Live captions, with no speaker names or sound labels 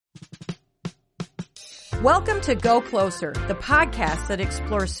Welcome to Go Closer, the podcast that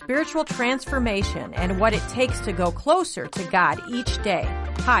explores spiritual transformation and what it takes to go closer to God each day.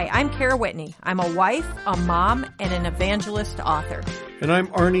 Hi, I'm Kara Whitney. I'm a wife, a mom, and an evangelist author. And I'm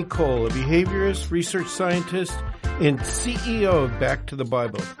Arnie Cole, a behaviorist, research scientist, and CEO of Back to the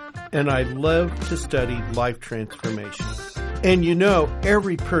Bible. And I love to study life transformation. And you know,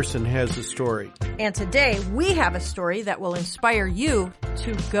 every person has a story. And today we have a story that will inspire you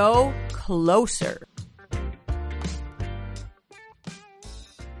to go closer.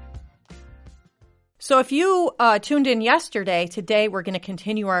 So if you tuned in yesterday, today we're going to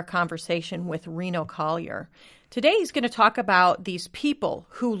continue our conversation with Reno Collier. Today he's going to talk about these people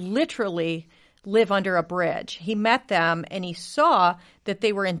who literally live under a bridge. He met them and he saw that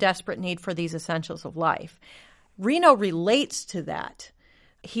they were in desperate need for these essentials of life. Reno relates to that.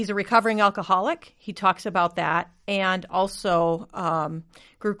 He's a recovering alcoholic. He talks about that and also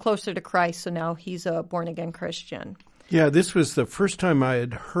grew closer to Christ. So now he's a born-again Christian. Yeah, this was the first time I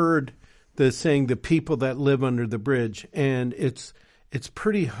had heard the saying, the people that live under the bridge. And it's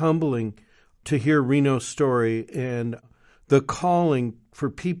pretty humbling to hear Reno's story and the calling for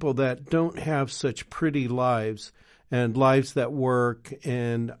people that don't have such pretty lives and lives that work.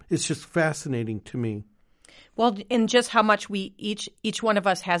 And it's just fascinating to me. Well, and just how much we each one of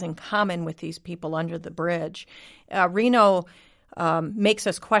us has in common with these people under the bridge. Reno makes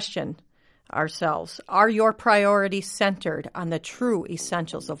us question ourselves. Are your priorities centered on the true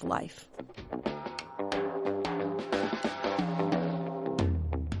essentials of life?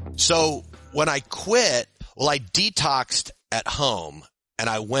 So when I quit, I detoxed at home and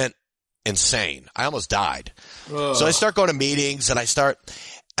I went insane. I almost died. Ugh. So I start going to meetings and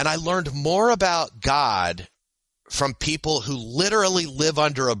I learned more about God from people who literally live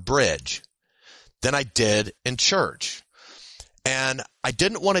under a bridge than I did in church. And I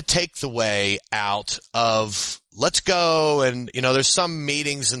didn't want to take the way out of let's go. And, there's some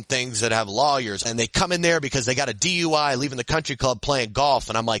meetings and things that have lawyers and they come in there because they got a DUI leaving the country club playing golf.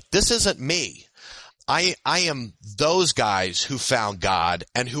 And I'm like, this isn't me. I am those guys who found God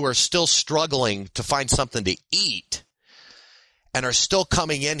and who are still struggling to find something to eat and are still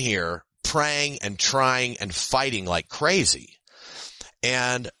coming in here praying and trying and fighting like crazy.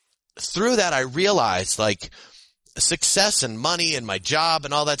 And through that, I realized success and money and my job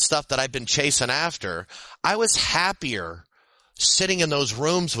and all that stuff that I've been chasing after, I was happier sitting in those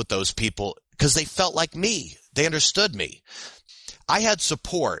rooms with those people because they felt like me. They understood me. I had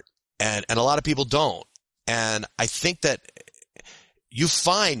support and a lot of people don't. And I think that you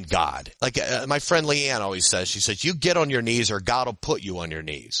find God. My friend Leanne always says, she says, you get on your knees or God will put you on your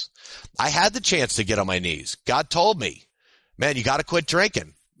knees. I had the chance to get on my knees. God told me, man, you got to quit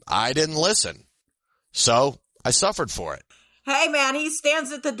drinking. I didn't listen. So I suffered for it. Hey, man, he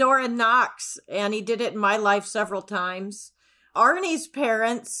stands at the door and knocks, and he did it in my life several times. Arnie's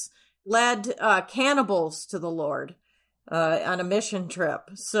parents led cannibals to the Lord on a mission trip.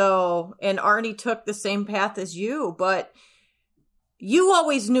 And Arnie took the same path as you, but you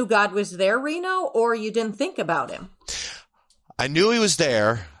always knew God was there, Reno, or you didn't think about him? I knew he was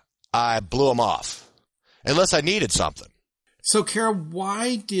there. I blew him off, unless I needed something. So, Kara,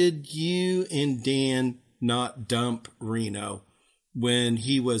 why did you and Dan not dump Reno when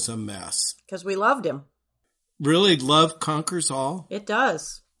he was a mess? Because we loved him. Really? Love conquers all? It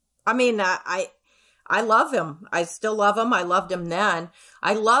does. I mean, I love him. I still love him. I loved him then.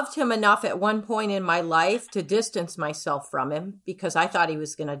 I loved him enough at one point in my life to distance myself from him because I thought he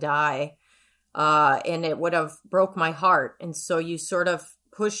was going to die. And it would have broke my heart. And so you sort of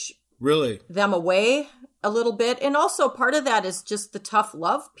push them away a little bit. And also part of that is just the tough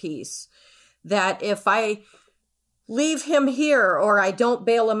love piece. That if I leave him here or I don't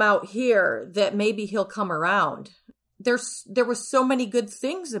bail him out here, that maybe he'll come around. There were so many good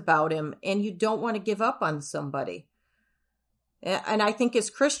things about him, and you don't want to give up on somebody. And I think as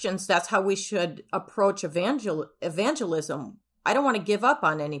Christians, that's how we should approach evangelism. I don't want to give up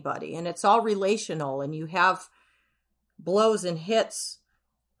on anybody, and it's all relational, and you have blows and hits,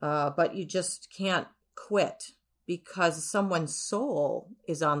 but you just can't quit because someone's soul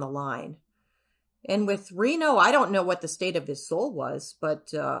is on the line. And with Reno, I don't know what the state of his soul was,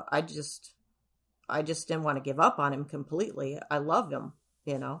 but I just didn't want to give up on him completely. I love him,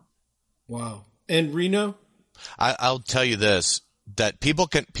 Wow. And Reno? I'll tell you this, that people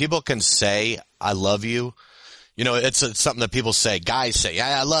can say, I love you. It's something that people say, guys say,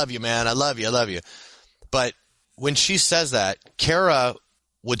 yeah, I love you, man. I love you. I love you. But when she says that, Kara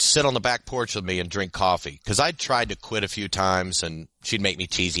would sit on the back porch with me and drink coffee because I'd tried to quit a few times and she'd make me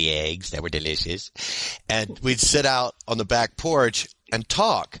cheesy eggs that were delicious. And we'd sit out on the back porch and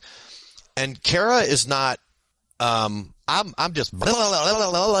talk. And Kara is not, I'm just, blah, blah, blah,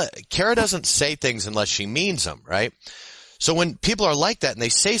 blah, blah. Kara doesn't say things unless she means them, right? So when people are like that and they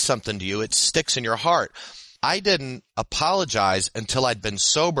say something to you, it sticks in your heart. I didn't apologize until I'd been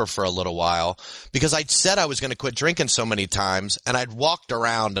sober for a little while because I'd said I was going to quit drinking so many times, and I'd walked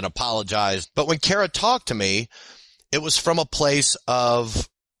around and apologized. But when Kara talked to me, it was from a place of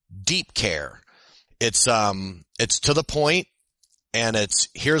deep care. It's to the point, and it's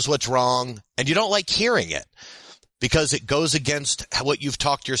here's what's wrong, and you don't like hearing it because it goes against what you've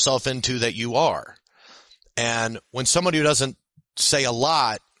talked yourself into that you are. And when somebody who doesn't say a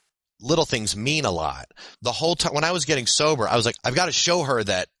lot, little things mean a lot. The whole time when I was getting sober, I was like, I've got to show her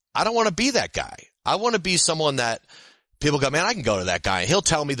that I don't want to be that guy. I want to be someone that people go, man, I can go to that guy. He'll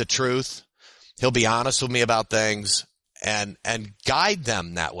tell me the truth. He'll be honest with me about things and guide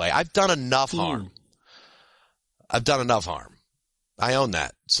them that way. I've done enough harm. I own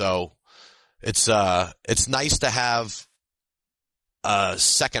that. So it's nice to have a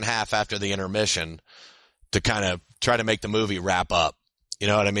second half after the intermission to kind of try to make the movie wrap up. You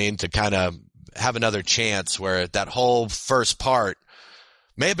know what I mean? To kind of have another chance where that whole first part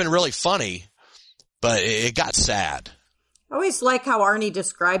may have been really funny, but it got sad. I always like how Arnie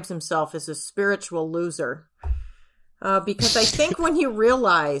describes himself as a spiritual loser. Because I think when you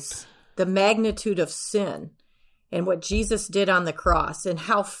realize the magnitude of sin and what Jesus did on the cross and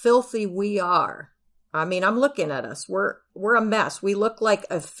how filthy we are. I mean, I'm looking at us. We're a mess. We look like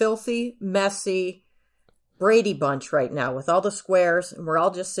a filthy, messy Brady Bunch right now with all the squares, and we're all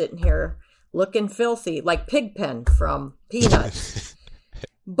just sitting here looking filthy, like Pigpen from Peanuts.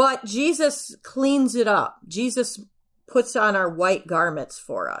 But Jesus cleans it up. Jesus puts on our white garments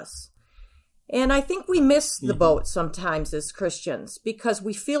for us. And I think we miss the boat sometimes as Christians because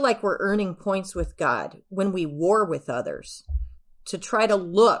we feel like we're earning points with God when we war with others to try to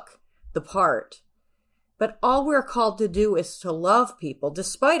look the part. But all we're called to do is to love people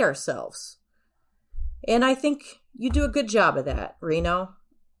despite ourselves. And I think you do a good job of that, Reno.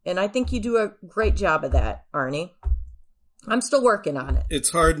 And I think you do a great job of that, Arnie. I'm still working on it.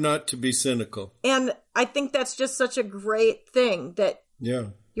 It's hard not to be cynical. And I think that's just such a great thing that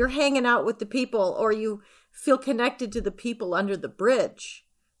you're hanging out with the people or you feel connected to the people under the bridge.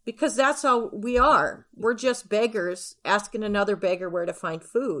 Because that's how we are. We're just beggars asking another beggar where to find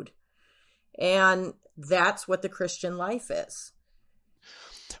food. And that's what the Christian life is.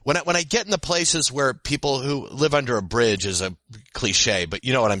 When I get in the places where people who live under a bridge is a cliche, but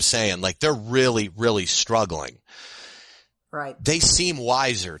you know what I'm saying? Like they're really, really struggling. Right. They seem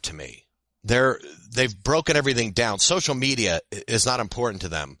wiser to me. They've broken everything down. Social media is not important to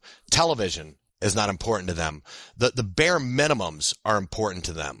them. Television is not important to them. The bare minimums are important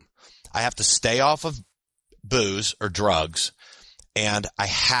to them. I have to stay off of booze or drugs, and I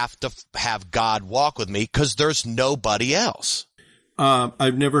have to have God walk with me because there's nobody else.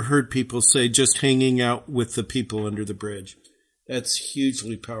 I've never heard people say just hanging out with the people under the bridge. That's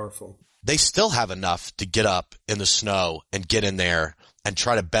hugely powerful. They still have enough to get up in the snow and get in there and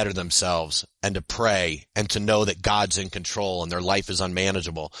try to better themselves and to pray and to know that God's in control and their life is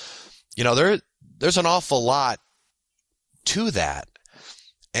unmanageable. You know, there's an awful lot to that.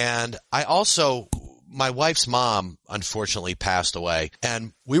 And my wife's mom unfortunately passed away,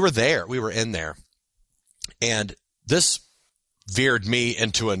 and we were in there. And this veered me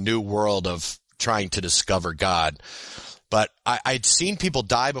into a new world of trying to discover God. But I'd seen people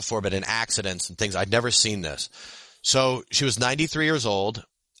die before, but in accidents and things. I'd never seen this. So she was 93 years old,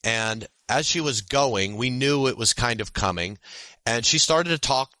 and as she was going, we knew it was kind of coming, and she started to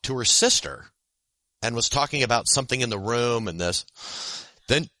talk to her sister and was talking about something in the room and this.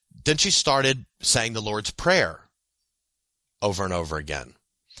 Then she started saying the Lord's Prayer over and over again.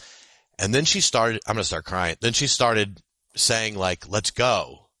 And then she started, I'm going to start crying. Then she started saying like, let's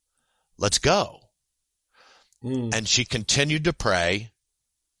go. And she continued to pray,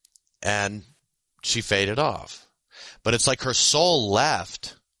 and she faded off. But it's like her soul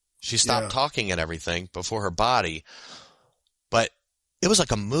left. She stopped talking and everything before her body. But it was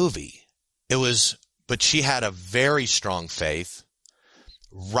like a movie. But she had a very strong faith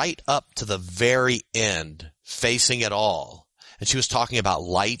right up to the very end, facing it all. And she was talking about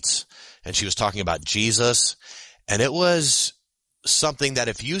lights, and she was talking about Jesus. And it was something that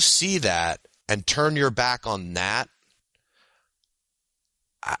if you see that and turn your back on that,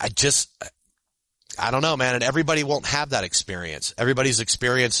 I don't know, man. And everybody won't have that experience. Everybody's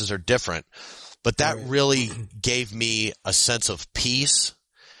experiences are different. But that really gave me a sense of peace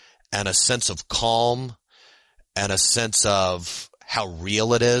and a sense of calm and a sense of how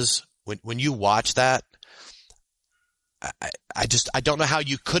real it is. When you watch that, I don't know how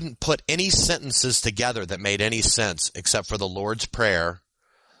you couldn't put any sentences together that made any sense except for the Lord's Prayer,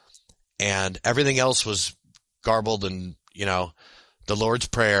 and everything else was garbled. And, the Lord's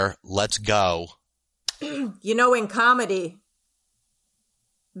Prayer, let's go. In comedy,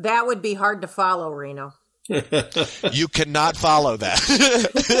 that would be hard to follow, Reno. You cannot follow that.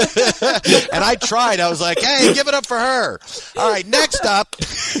 And I tried. I was like, hey, give it up for her. All right, next up.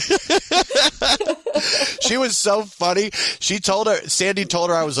 She was so funny. Sandy told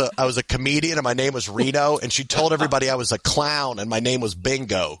her I was a comedian and my name was Reno, and she told everybody I was a clown and my name was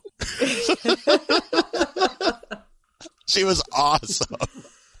Bingo. She was awesome.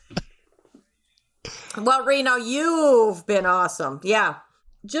 Well, Reno, you've been awesome. Yeah.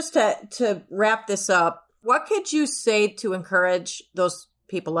 Just to wrap this up, what could you say to encourage those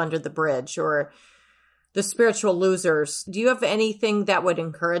people under the bridge or the spiritual losers? Do you have anything that would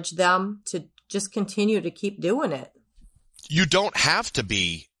encourage them to just continue to keep doing it? You don't have to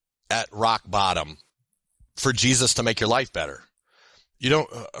be at rock bottom for Jesus to make your life better. You don't.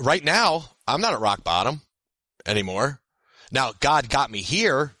 Right now, I'm not at rock bottom anymore. Now, God got me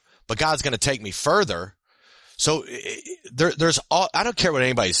here, but God's going to take me further. So I don't care what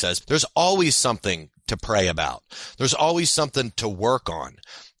anybody says. There's always something to pray about. There's always something to work on.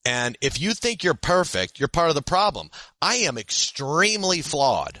 And if you think you're perfect, you're part of the problem. I am extremely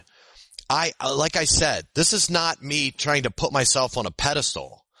flawed. Like I said, this is not me trying to put myself on a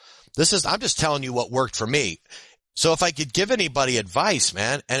pedestal. I'm just telling you what worked for me. So if I could give anybody advice,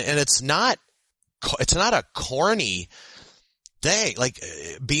 man, and it's not a corny thing, like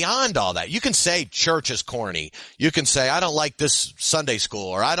beyond all that. You can say church is corny. You can say, I don't like this Sunday school,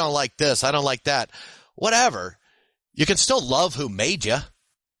 or I don't like this, I don't like that. Whatever. You can still love who made you.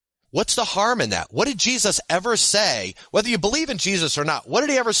 What's the harm in that? What did Jesus ever say? Whether you believe in Jesus or not, what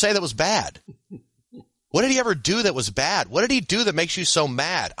did he ever say that was bad? What did he ever do that was bad? What did he do that makes you so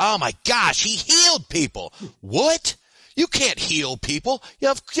mad? Oh my gosh, he healed people. What? You can't heal people.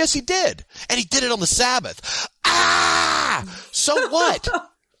 Yes, he did. And he did it on the Sabbath. So what?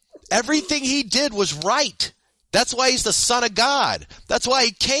 Everything he did was right. That's why he's the Son of God. That's why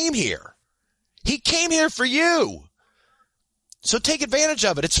he came here. He came here for you. So take advantage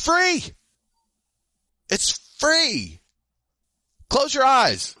of it. It's free. It's free. Close your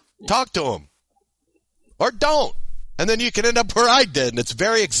eyes. Talk to him. Or don't. And then you can end up where I did, and it's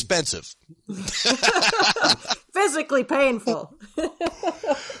very expensive. Physically painful.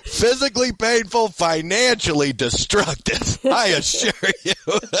 Physically painful, financially destructive, I assure you.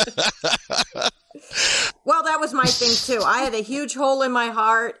 Well, that was my thing, too. I had a huge hole in my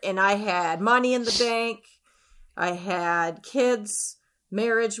heart, and I had money in the bank. I had kids.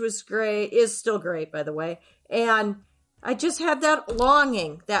 Marriage was great. Is still great, by the way. And I just had that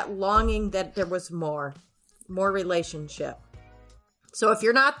longing that there was more relationship. So if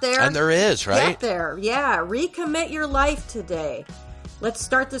you're not there, and there is, right? Get there. Yeah. Recommit your life today. Let's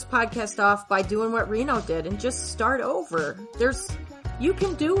start this podcast off by doing what Reno did and just start over. You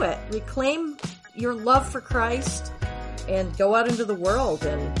can do it. Reclaim your love for Christ and go out into the world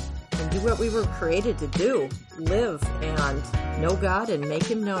and do what we were created to do. Live and know God and make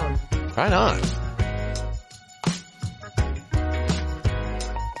him known. Right on.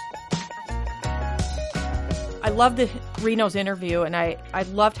 I loved Reno's interview, and I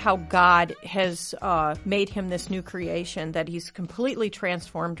loved how God has made him this new creation, that he's completely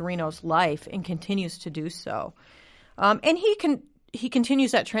transformed Reno's life and continues to do so. And he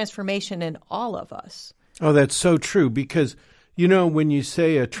continues that transformation in all of us. Oh, that's so true, because, when you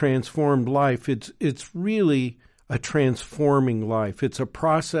say a transformed life, it's really a transforming life. It's a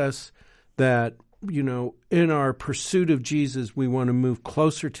process that, in our pursuit of Jesus, we want to move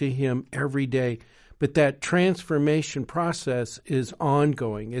closer to him every day. But that transformation process is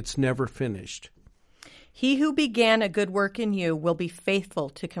ongoing. It's never finished. He who began a good work in you will be faithful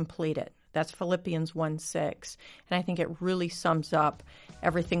to complete it. That's Philippians 1:6. And I think it really sums up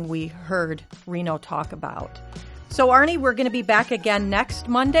everything we heard Reno talk about. So, Arnie, we're going to be back again next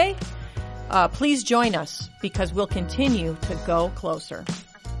Monday. Please join us, because we'll continue to go closer.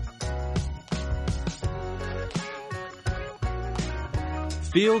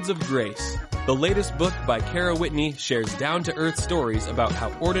 Fields of Grace. The latest book by Kara Whitney shares down-to-earth stories about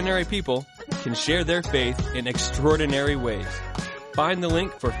how ordinary people can share their faith in extraordinary ways. Find the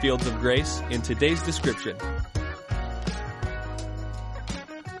link for Fields of Grace in today's description.